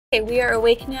Okay, we are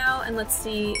awake now, and let's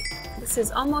see, this is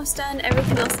almost done.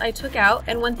 Everything else I took out,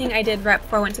 and one thing I did right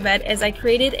before I went to bed is I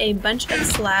created a bunch of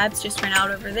slabs, just ran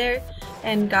out over there,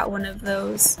 and got one of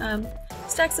those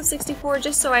stacks of 64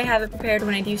 just so I have it prepared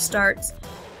when I do start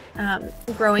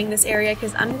growing this area,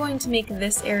 because I'm going to make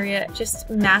this area just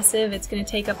massive. It's going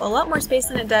to take up a lot more space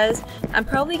than it does. I'm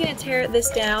probably going to tear this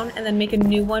down and then make a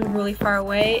new one really far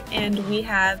away, and we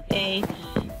have a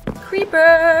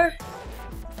creeper!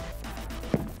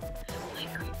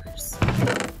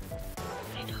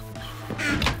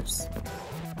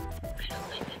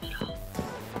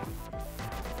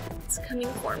 It's coming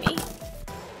for me.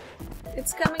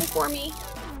 It's coming for me.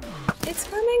 It's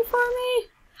coming for me.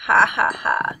 Ha ha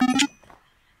ha.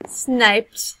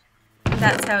 Sniped.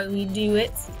 That's how we do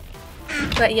it.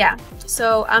 But yeah,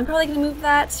 so I'm probably going to move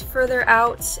that further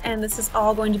out, and this is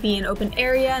all going to be an open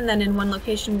area, and then in one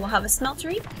location we'll have a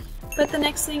smeltery. But the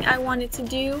next thing I wanted to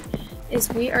do is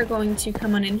we are going to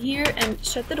come on in here and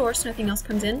shut the door so nothing else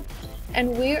comes in.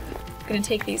 And we're going to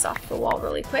take these off the wall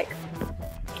really quick.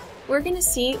 We're going to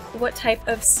see what type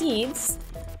of seeds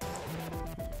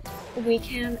we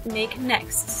can make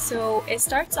next. So it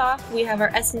starts off, we have our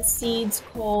essence seeds,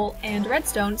 coal, and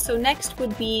redstone. So next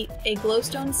would be a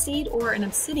glowstone seed or an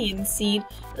obsidian seed,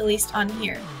 at least on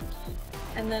here.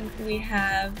 And then we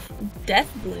have death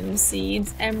bloom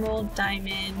seeds, emerald,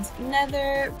 diamond,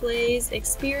 nether, blaze,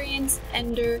 experience,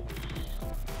 ender,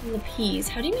 lapis.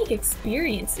 How do you make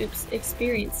experience? Oops,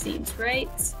 experience seeds, right?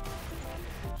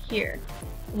 Here.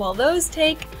 Well, those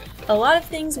take a lot of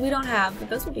things we don't have, but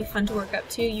those would be fun to work up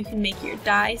too. You can make your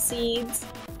dye seeds,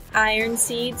 iron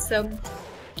seeds, so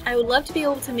I would love to be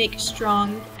able to make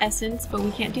strong essence, but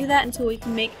we can't do that until we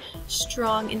can make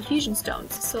strong infusion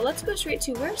stones. So let's go straight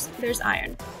to there's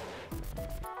iron.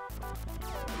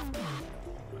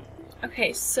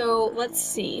 Okay, so let's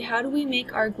see, how do we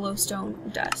make our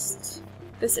glowstone dust?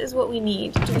 This is what we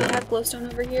need. Do we have glowstone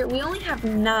over here? We only have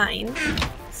 9.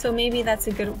 So maybe that's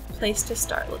a good place to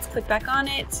start. Let's click back on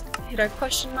it, hit our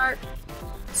question mark.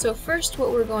 So first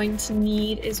what we're going to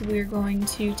need is we're going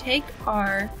to take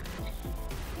our,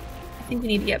 I think we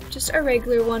need, yep, just our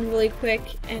regular one really quick,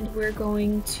 and we're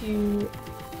going to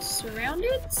surround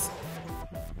it?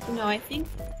 No, I think,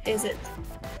 is it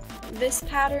this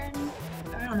pattern?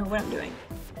 I don't know what I'm doing.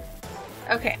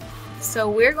 Okay, so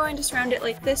we're going to surround it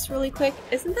like this really quick.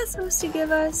 Isn't that supposed to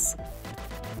give us...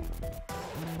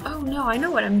 Oh no, I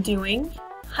know what I'm doing.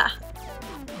 Ha!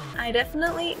 I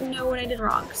definitely know what I did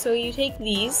wrong. So you take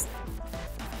these.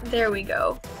 There we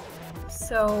go.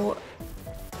 So,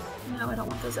 no, I don't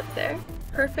want those up there.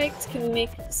 Perfect. Can we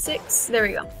make 6? There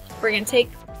we go. We're going to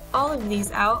take all of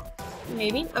these out.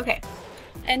 Maybe? Okay.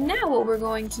 And now what we're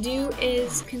going to do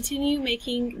is continue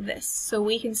making this so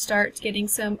we can start getting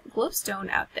some glowstone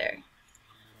out there.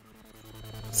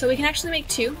 So we can actually make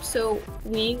 2, so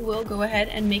we will go ahead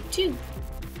and make 2.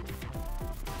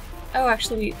 Oh,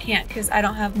 actually we can't because I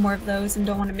don't have more of those and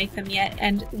don't want to make them yet,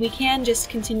 and we can just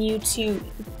continue to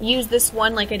use this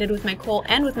one like I did with my coal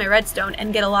and with my redstone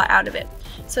and get a lot out of it.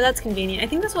 So that's convenient. I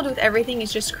think that's what I'll do with everything,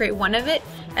 is just create one of it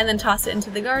and then toss it into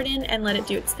the garden and let it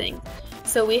do its thing.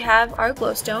 So we have our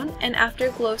glowstone, and after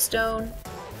glowstone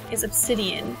is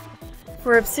obsidian.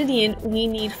 For obsidian we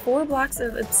need 4 blocks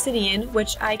of obsidian,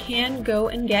 which I can go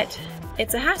and get.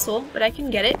 It's a hassle, but I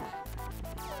can get it.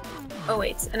 Oh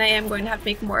wait, and I am going to have to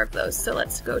make more of those, so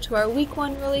let's go to our weak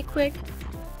one really quick.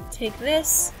 Take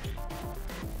this.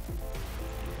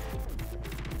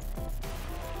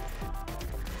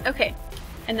 Okay,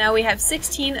 and now we have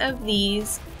 16 of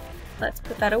these. Let's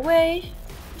put that away.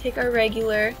 Take our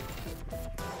regular.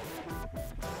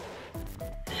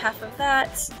 Half of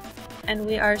that, and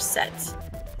we are set.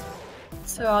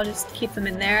 So I'll just keep them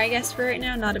in there, I guess, for right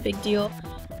now, not a big deal.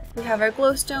 We have our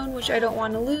glowstone, which I don't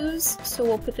want to lose, so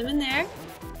we'll put them in there.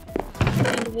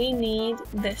 And we need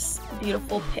this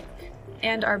beautiful pick.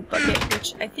 And our bucket,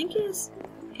 which I think is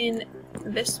in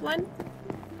this one.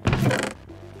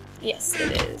 Yes,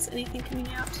 it is. Anything coming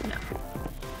out? No.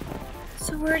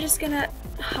 So we're just gonna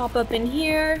hop up in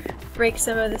here, break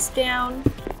some of this down.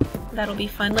 That'll be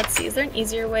fun. Let's see, is there an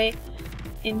easier way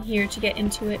in here to get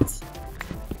into it?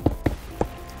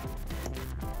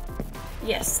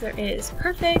 Yes, there is.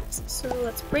 Perfect. So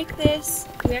let's break this.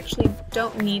 We actually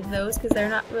don't need those because they're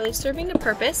not really serving a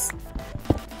purpose.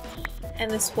 And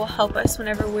this will help us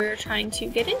whenever we're trying to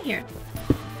get in here.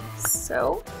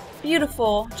 So,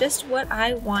 beautiful. Just what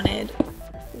I wanted.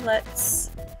 Let's...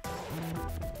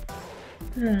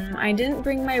 I didn't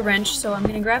bring my wrench, so I'm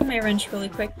going to grab my wrench really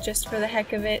quick just for the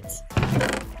heck of it.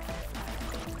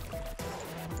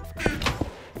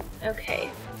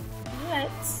 Okay.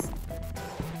 Let's...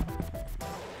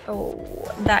 Oh,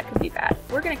 that could be bad.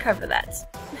 We're gonna cover that.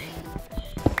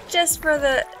 Just for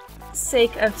the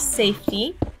sake of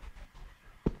safety.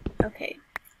 Okay.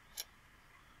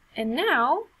 And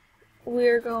now,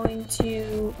 we're going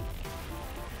to...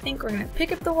 I think we're gonna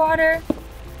pick up the water.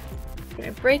 We're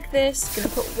gonna break this, gonna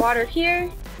put water here,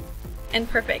 and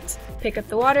perfect. Pick up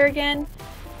the water again.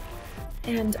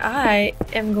 And I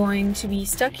am going to be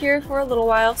stuck here for a little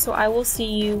while, so I will see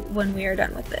you when we are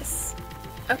done with this.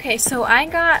 Okay, so I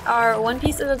got our one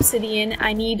piece of obsidian.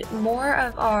 I need more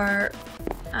of our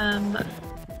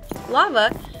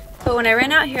lava, but when I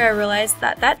ran out here I realized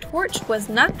that that torch was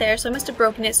not there, so I must have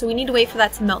broken it, so we need to wait for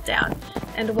that to melt down.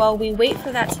 And while we wait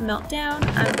for that to melt down,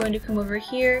 I'm going to come over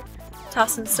here,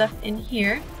 toss some stuff in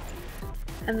here,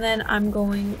 and then I'm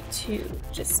going to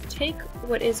just take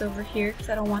what is over here because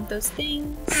I don't want those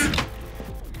things.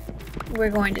 We're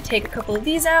going to take a couple of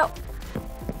these out,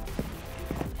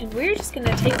 and we're just going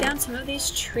to take down some of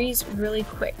these trees really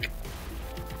quick.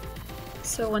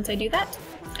 So once I do that,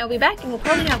 I'll be back and we'll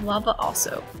probably have lava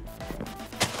also.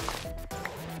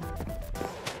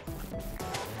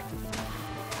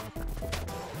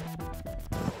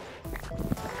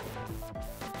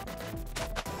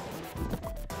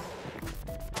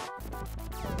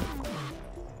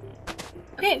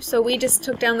 Okay, so we just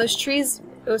took down those trees.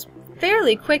 It was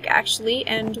fairly quick actually,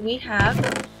 and we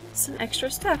have some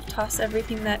extra stuff. Toss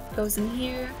everything that goes in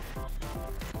here.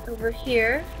 Over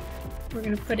here, we're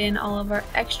going to put in all of our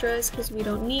extras because we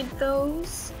don't need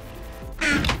those.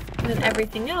 And then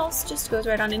everything else just goes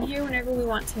right on in here whenever we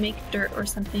want to make dirt or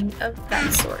something of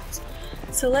that sort.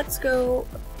 So let's go...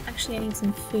 Actually, I need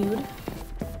some food.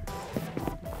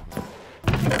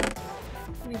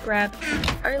 Let me grab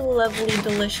our lovely,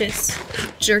 delicious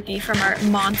jerky from our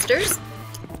monsters.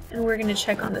 And we're going to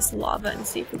check on this lava and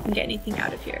see if we can get anything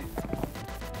out of here.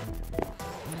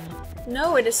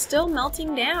 No, it is still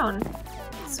melting down.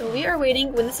 So we are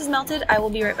waiting. When this is melted, I will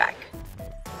be right back.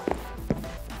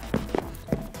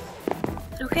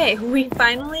 Okay, we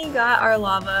finally got our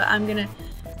lava. I'm gonna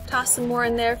toss some more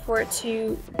in there for it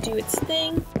to do its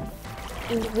thing.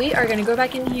 And we are gonna go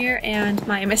back in here, and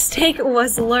my mistake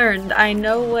was learned. I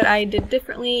know what I did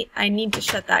differently. I need to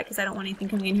shut that because I don't want anything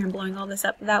coming in here and blowing all this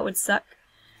up. That would suck.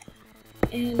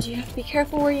 And you have to be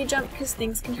careful where you jump because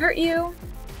things can hurt you.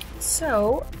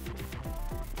 So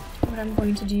what I'm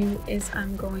going to do is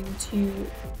I'm going to...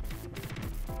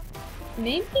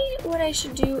 Maybe what I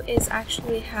should do is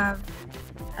actually have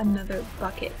another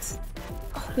bucket.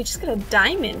 Oh, we just got a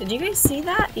diamond. Did you guys see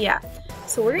that? Yeah.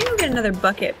 So we're gonna go get another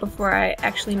bucket before I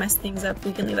actually mess things up.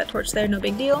 We can leave that torch there, no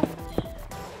big deal.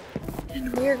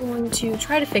 And we're going to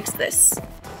try to fix this.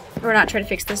 Or not try to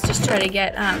fix this, just try to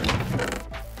get, I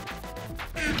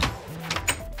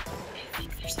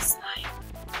think there's a slime.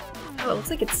 Oh, it looks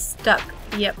like it's stuck.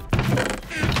 Yep.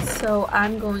 So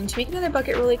I'm going to make another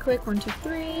bucket really quick. 1, 2,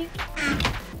 3.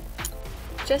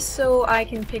 Just so I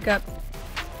can pick up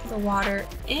the water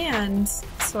and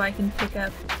so I can pick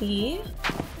up the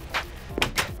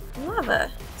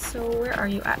lava. So where are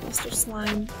you at, Mr.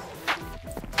 Slime?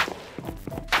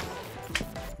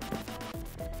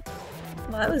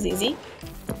 Well, that was easy.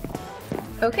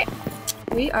 Okay,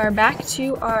 we are back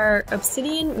to our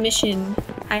obsidian mission.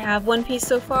 I have one piece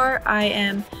so far. I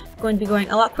am going to be going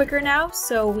a lot quicker now,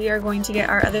 so we are going to get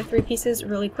our other 3 pieces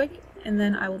really quick, and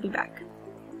then I will be back.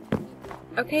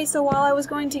 Okay, so while I was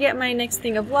going to get my next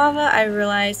thing of lava, I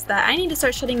realized that I need to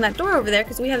start shutting that door over there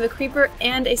because we have a creeper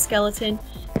and a skeleton,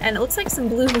 and it looks like some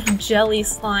blue jelly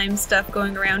slime stuff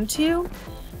going around too.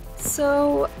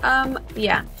 So,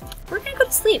 yeah. We're gonna go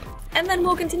to sleep, and then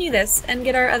we'll continue this and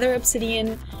get our other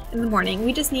obsidian in the morning.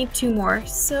 We just need 2 more.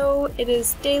 So, it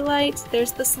is daylight,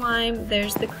 there's the slime,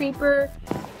 there's the creeper.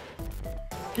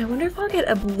 I wonder if I'll get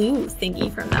a blue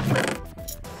thingy from that one.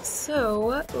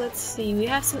 So, let's see, we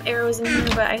have some arrows in here,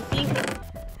 but I think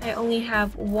I only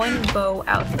have 1 bow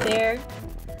out there.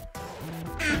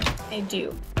 I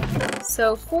do.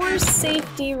 So, for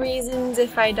safety reasons,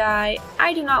 if I die,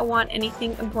 I do not want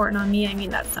anything important on me. I mean,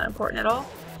 that's not important at all.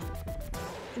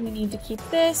 We need to keep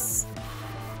this.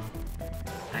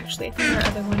 Actually, I think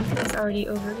our other one is already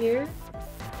over here.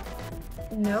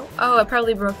 No. Oh, it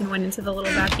probably broke and went into the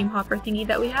little vacuum hopper thingy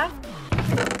that we have.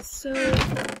 So,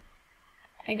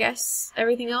 I guess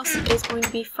everything else is going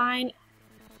to be fine.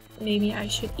 Maybe I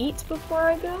should eat before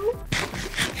I go.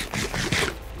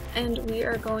 And we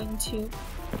are going to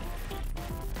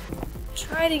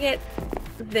try to get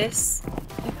this,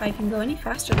 if I can go any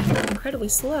faster than I'm incredibly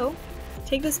slow.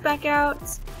 Take this back out,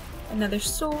 another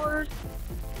sword,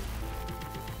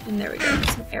 and there we go,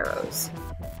 some arrows.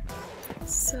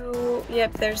 So,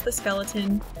 yep, there's the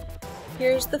skeleton.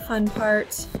 Here's the fun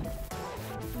part.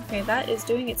 Okay, that is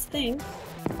doing its thing.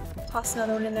 Toss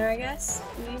another one in there, I guess.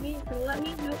 Maybe? It'll let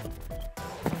me? Nope.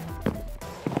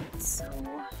 So,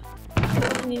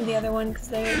 I need the other one because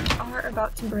they are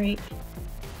about to break.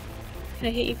 Can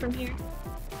I hit you from here?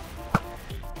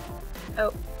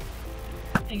 Oh.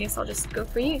 I guess I'll just go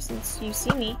for you since you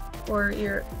see me, or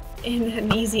you're in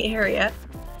an easy area.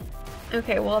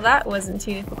 Okay, well that wasn't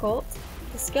too difficult.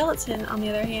 The skeleton, on the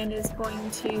other hand, is going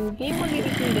to be able to get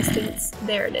me from a distance.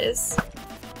 There it is.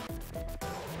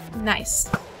 Nice.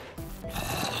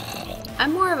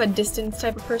 I'm more of a distance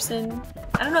type of person.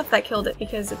 I don't know if that killed it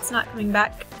because it's not coming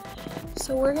back.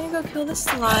 So we're gonna go kill the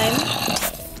slime.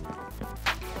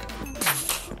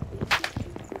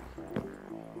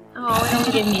 Oh, it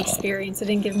only gave me experience. It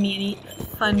didn't give me any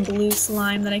fun blue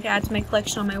slime that I could add to my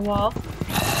collection on my wall.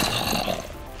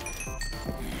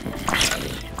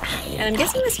 And I'm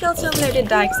guessing the skeleton over there did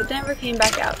die because it never came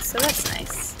back out, so that's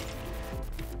nice.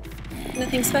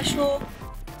 Nothing special.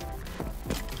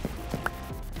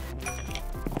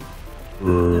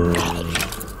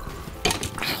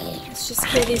 Let's just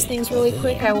kill these things really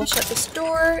quick. I will shut this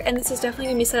door, and this is definitely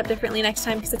going to be set up differently next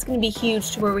time because it's going to be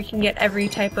huge to where we can get every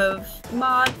type of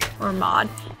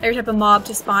every type of mob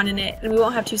to spawn in it, and we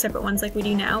won't have two separate ones like we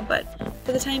do now, but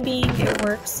for the time being it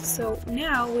works. So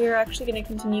now we're actually going to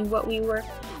continue what we were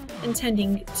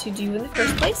intending to do in the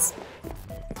first place.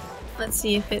 Let's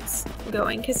see if it's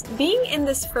going, because being in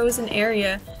this frozen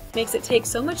area makes it take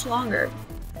so much longer,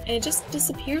 and it just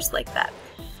disappears like that.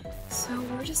 So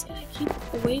we're just gonna keep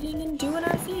waiting and doing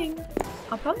our thing.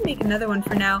 I'll probably make another one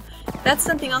for now. That's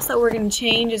something else that we're gonna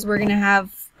change, is we're gonna have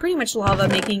pretty much lava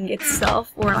making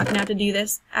itself. We're not gonna have to do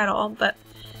this at all, but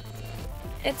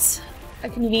it's a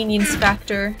convenience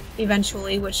factor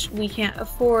eventually, which we can't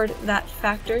afford that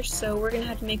factor, so we're gonna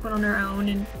have to make one on our own.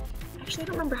 And actually I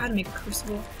don't remember how to make a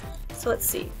crucible, so let's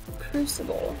see.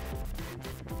 Crucible,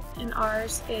 and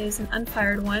ours is an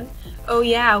unfired one. Oh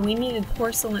yeah, we needed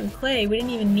porcelain clay. We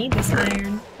didn't even need this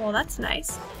iron. Well, that's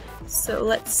nice. So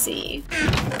let's see.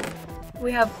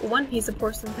 We have one piece of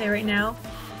porcelain clay right now,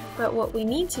 but what we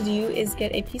need to do is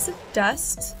get a piece of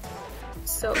dust.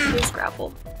 So here's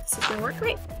gravel. This is gonna work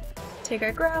great. Take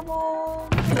our gravel.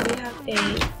 Do we have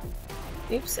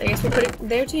a... Oops, I guess we'll put it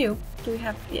there too. Do we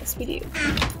have... Yes, we do.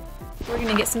 We're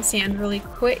gonna get some sand really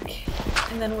quick,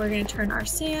 and then we're gonna turn our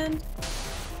sand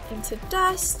into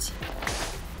dust.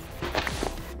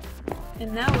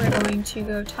 And now we're going to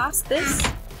go toss this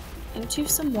into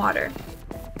some water.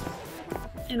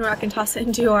 And we're not gonna toss it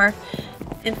into our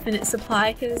infinite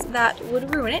supply because that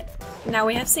would ruin it. Now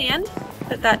we have sand,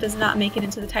 but that does not make it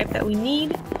into the type that we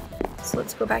need. So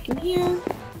let's go back in here,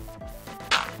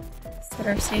 set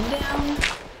our sand down,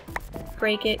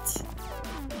 break it,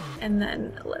 and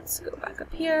then let's go back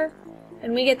up here.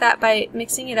 And we get that by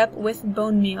mixing it up with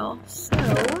bone meal. So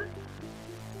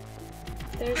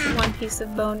there's one piece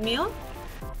of bone meal,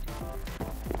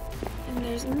 and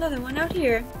there's another one out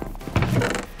here.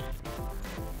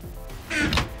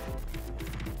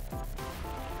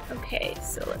 Okay,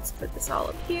 so let's put this all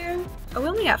up here. Oh, we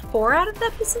only got 4 out of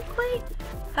that piece of clay?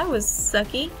 That was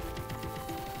sucky.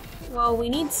 Well, we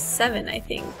need 7, I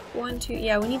think. 1, 2,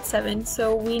 yeah, we need 7.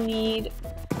 So we need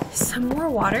some more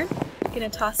water. I'm gonna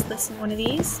toss this in one of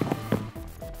these.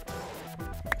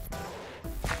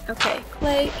 Okay,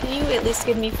 clay, can you at least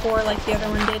give me 4 like the other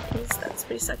one did, please? That's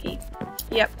pretty sucky.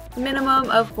 Yep, minimum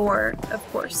of 4,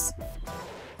 of course.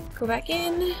 Go back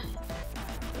in.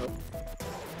 Oh.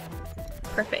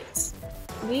 Perfect.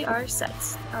 We are set.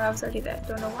 Oh, I was already there.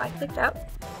 Don't know why I clicked out.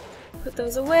 Put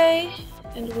those away,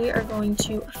 and we are going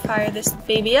to fire this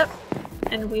baby up,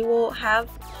 and we will have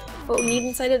what we need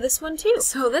inside of this one too.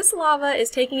 So this lava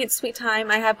is taking its sweet time.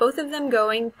 I have both of them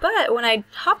going, but when I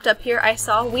hopped up here, I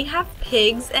saw we have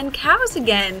pigs and cows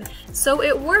again. So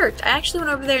it worked. I actually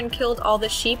went over there and killed all the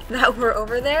sheep that were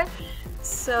over there.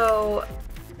 So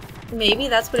maybe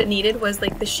that's what it needed, was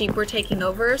like the sheep were taking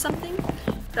over or something.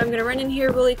 But I'm gonna run in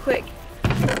here really quick,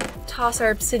 toss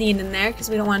our obsidian in there because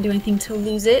we don't want to do anything to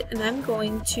lose it, and I'm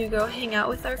going to go hang out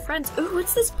with our friends. Ooh,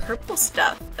 what's this purple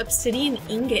stuff? Obsidian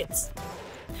ingots.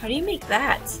 How do you make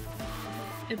that?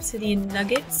 Obsidian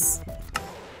nuggets.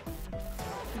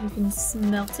 You can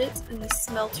smelt it in the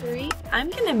smeltery. I'm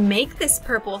gonna make this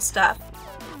purple stuff.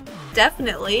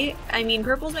 Definitely. I mean,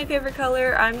 purple's my favorite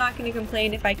color. I'm not gonna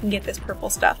complain if I can get this purple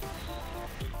stuff.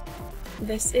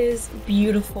 This is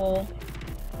beautiful.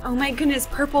 Oh my goodness,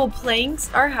 purple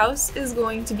planks. Our house is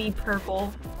going to be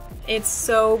purple. It's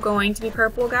so going to be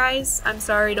purple, guys. I'm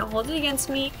sorry, don't hold it against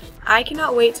me. I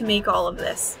cannot wait to make all of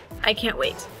this. I can't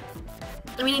wait.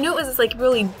 I mean, I knew it was this like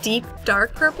really deep,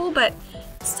 dark purple, but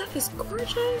this stuff is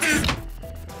gorgeous.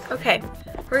 Okay,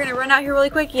 We're gonna run out here really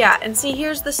quick. Yeah, and see,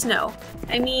 here's the snow.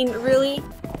 I mean, really?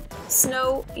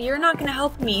 Snow, you're not gonna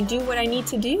help me do what I need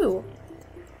to do.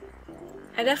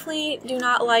 I definitely do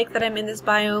not like that I'm in this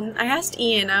biome. I asked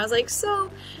Ian, I was like,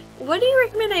 so, what do you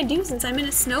recommend I do since I'm in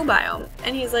a snow biome?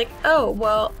 And he's like, oh,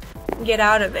 well, get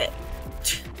out of it.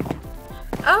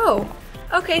 Oh,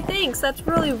 okay, thanks. That's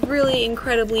really, really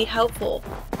incredibly helpful.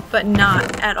 But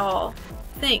not at all.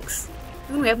 Thanks.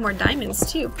 Ooh, we have more diamonds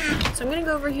too. So I'm gonna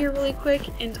go over here really quick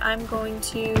and I'm going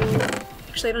to...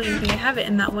 Actually, I don't even think I have it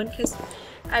in that one because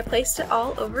I placed it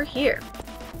all over here.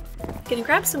 Gonna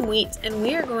grab some wheat and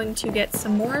we are going to get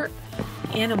some more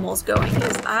animals going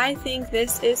because I think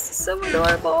this is so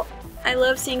adorable. I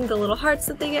love seeing the little hearts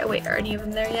that they get. Wait, are any of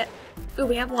them there yet? Ooh,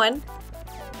 we have one.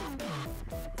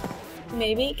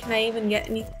 Maybe. Can I even get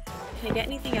any? Can I get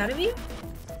anything out of you?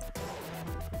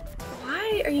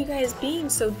 Why are you guys being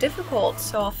so difficult?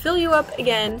 So I'll fill you up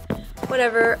again.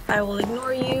 Whatever, I will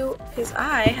ignore you because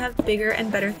I have bigger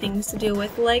and better things to deal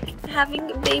with, like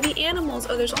having baby animals.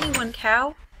 Oh, there's only one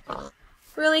cow?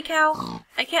 Really, cow?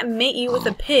 I can't mate you with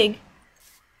a pig.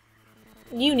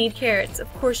 You need carrots.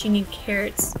 Of course you need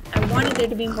carrots. I wanted there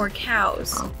to be more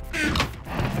cows.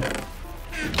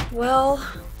 Well,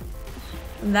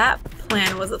 that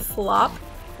plan was a flop.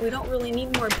 We don't really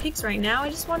need more pigs right now. I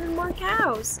just wanted more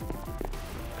cows.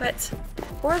 But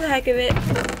for the heck of it,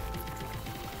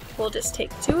 we'll just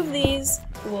take 2 of these.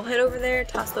 We'll head over there,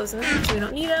 toss those in there because we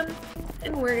don't need them.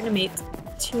 And we're gonna mate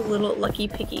 2 little lucky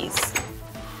piggies.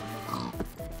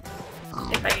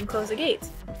 If I can close the gate.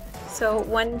 So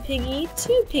 1 piggy,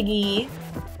 2 piggy.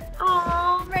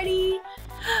 Aww, ready?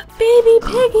 Baby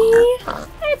piggy!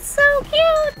 It's so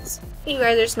cute! You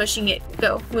guys are smushing it.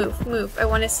 Go, move, move. I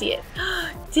want to see it.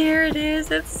 There it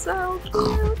is. It's so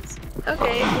cute.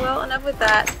 Okay, well, enough with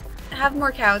that. Have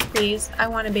more cows, please. I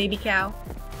want a baby cow.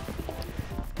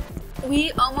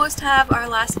 We almost have our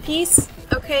last piece.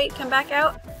 Okay, come back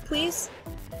out, please.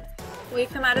 Will you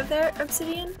come out of there,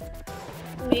 Obsidian?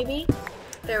 Maybe?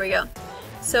 There we go.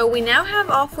 So we now have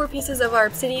all 4 pieces of our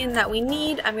obsidian that we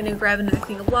need. I'm gonna grab another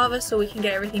thing of lava so we can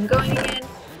get everything going again.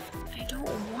 I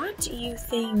don't want you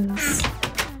things.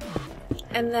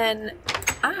 And then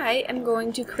I am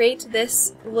going to create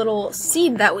this little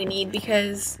seed that we need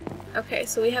because... Okay,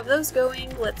 so we have those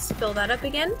going. Let's fill that up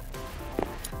again.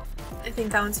 I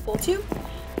think that one's full too.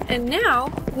 And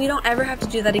now we don't ever have to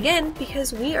do that again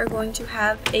because we are going to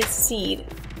have a seed.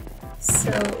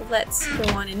 So let's go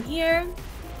on in here.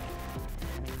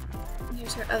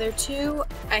 Here's our other 2.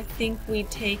 I think we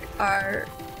take our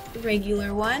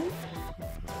regular one.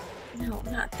 No,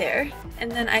 not there.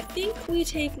 And then I think we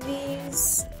take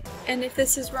these, and if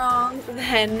this is wrong,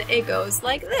 then it goes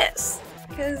like this.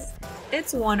 Because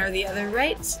it's one or the other,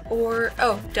 right? Or,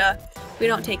 oh, duh. We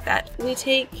don't take that. We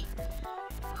take...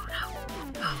 Oh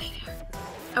no. Oh,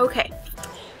 there. Okay.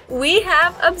 We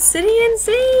have obsidian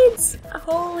seeds!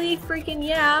 Holy freaking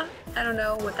yeah. I don't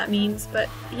know what that means, but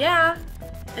yeah.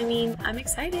 I mean, I'm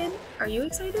excited. Are you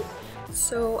excited?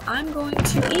 So I'm going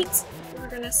to eat. We're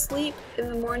gonna sleep. In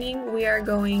the morning, we are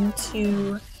going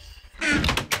to...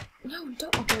 No,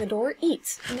 don't open the door.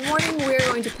 Eat. In the morning, we're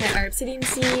going to plant our obsidian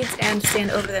seeds and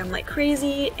stand over them like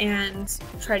crazy and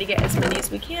try to get as many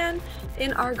as we can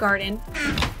in our garden.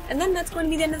 And then that's going to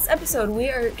be the end of this episode. We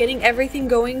are getting everything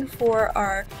going for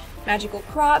our magical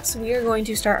crops. We are going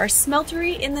to start our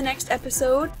smeltery in the next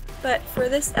episode. But for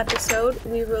this episode,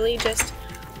 we really just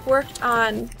worked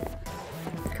on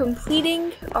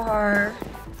completing our,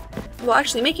 well,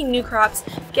 actually making new crops,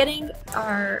 getting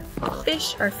our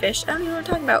fish, I don't even know what I'm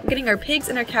talking about, getting our pigs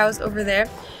and our cows over there,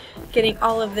 getting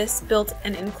all of this built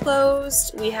and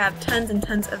enclosed. We have tons and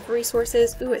tons of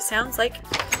resources. Ooh, it sounds like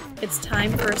it's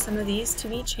time for some of these to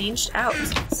be changed out.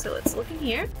 So let's look in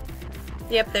here.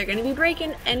 Yep, they're gonna be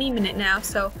breaking any minute now,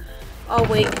 so I'll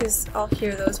wait because I'll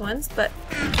hear those ones. But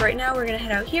right now we're gonna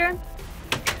head out here.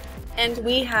 And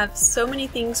we have so many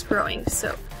things growing,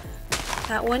 so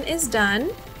that one is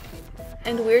done.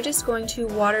 And we're just going to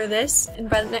water this, and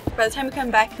by the time we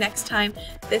come back next time,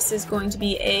 this is going to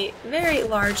be a very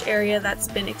large area that's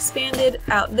been expanded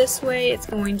out this way. It's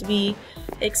going to be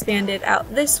expanded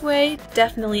out this way,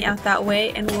 definitely out that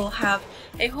way, and we'll have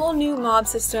a whole new mob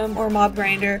system or mob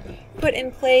grinder put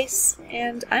in place,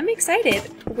 and I'm excited.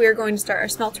 We're going to start our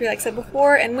smeltery like I said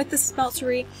before, and with the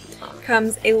smeltery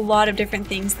comes a lot of different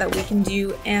things that we can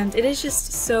do, and it is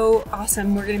just so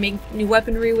awesome. We're going to make new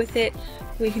weaponry with it.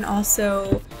 We can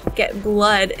also get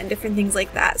blood and different things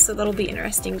like that, so that'll be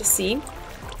interesting to see.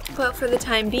 But for the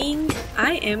time being,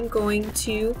 I am going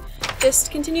to just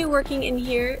continue working in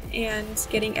here and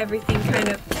getting everything kind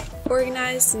of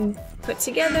organized and put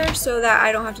together so that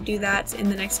I don't have to do that in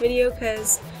the next video,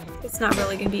 because it's not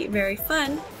really going to be very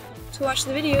fun to watch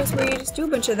the videos where you just do a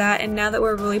bunch of that. And now that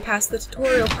we're really past the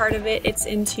tutorial part of it, it's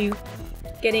into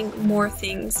getting more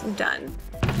things done.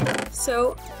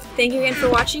 So thank you again for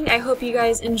watching. I hope you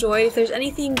guys enjoyed. If there's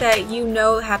anything that you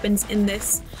know happens in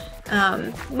this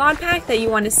mod pack that you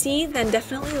want to see, then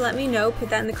definitely let me know. Put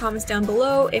that in the comments down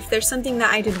below. If there's something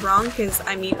that I did wrong, because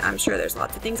I mean, I'm sure there's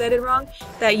lots of things I did wrong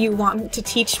that you want to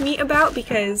teach me about,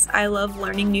 because I love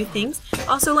learning new things,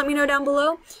 also let me know down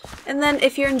below. And then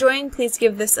if you're enjoying, please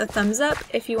give this a thumbs up.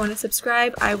 If you want to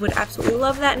subscribe, I would absolutely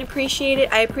love that and appreciate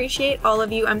it. I appreciate all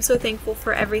of you. I'm so thankful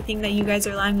for everything that you guys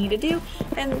are allowing me to do,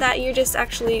 and that you're just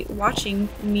actually watching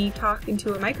me talk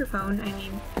into a microphone. I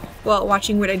mean, well,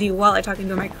 watching what I do while I talk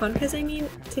into a microphone, because I mean,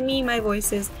 to me, my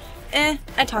voice is, I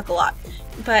talk a lot.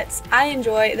 But I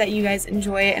enjoy that you guys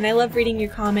enjoy it, and I love reading your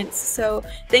comments, so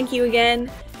thank you again.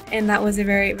 And that was a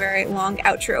very, very long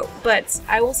outro. But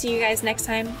I will see you guys next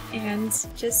time, and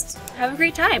just have a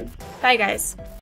great time. Bye, guys.